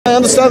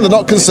understand they're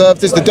not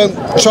Conservatives, they don't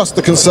trust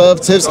the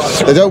Conservatives,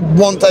 they don't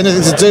want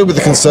anything to do with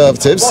the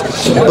Conservatives,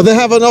 but they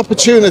have an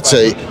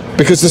opportunity,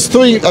 because there's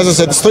three, as I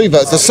said, there's three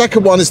votes. The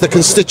second one is the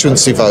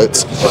constituency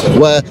vote,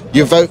 where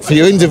you vote for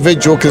your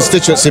individual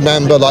constituency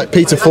member, like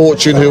Peter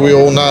Fortune, who we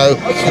all know,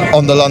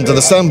 on the London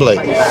Assembly.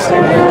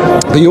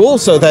 But you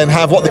also then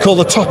have what they call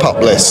the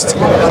top-up list,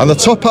 and the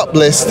top-up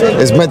list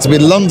is meant to be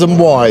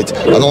London-wide,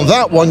 and on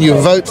that one you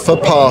vote for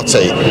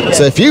party.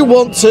 So if you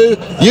want to,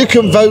 you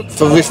can vote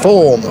for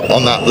Reform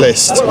on that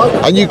list,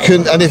 and you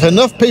can. And if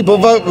enough people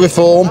vote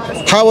Reform,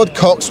 Howard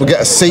Cox will get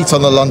a seat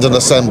on the London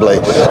Assembly.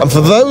 And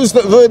for those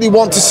that really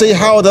want to see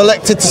Howard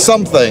elected to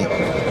something,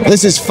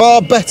 this is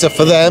far better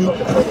for them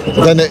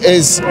than it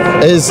is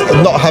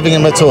not having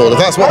him at all, if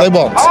that's what they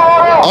want.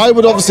 I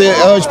would obviously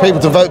urge people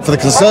to vote for the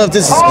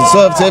Conservatives as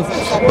Conservative,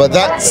 but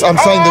I'm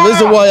saying there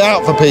is a way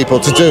out for people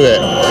to do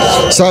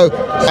it. So,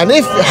 and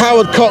if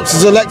Howard Cox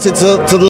is elected to the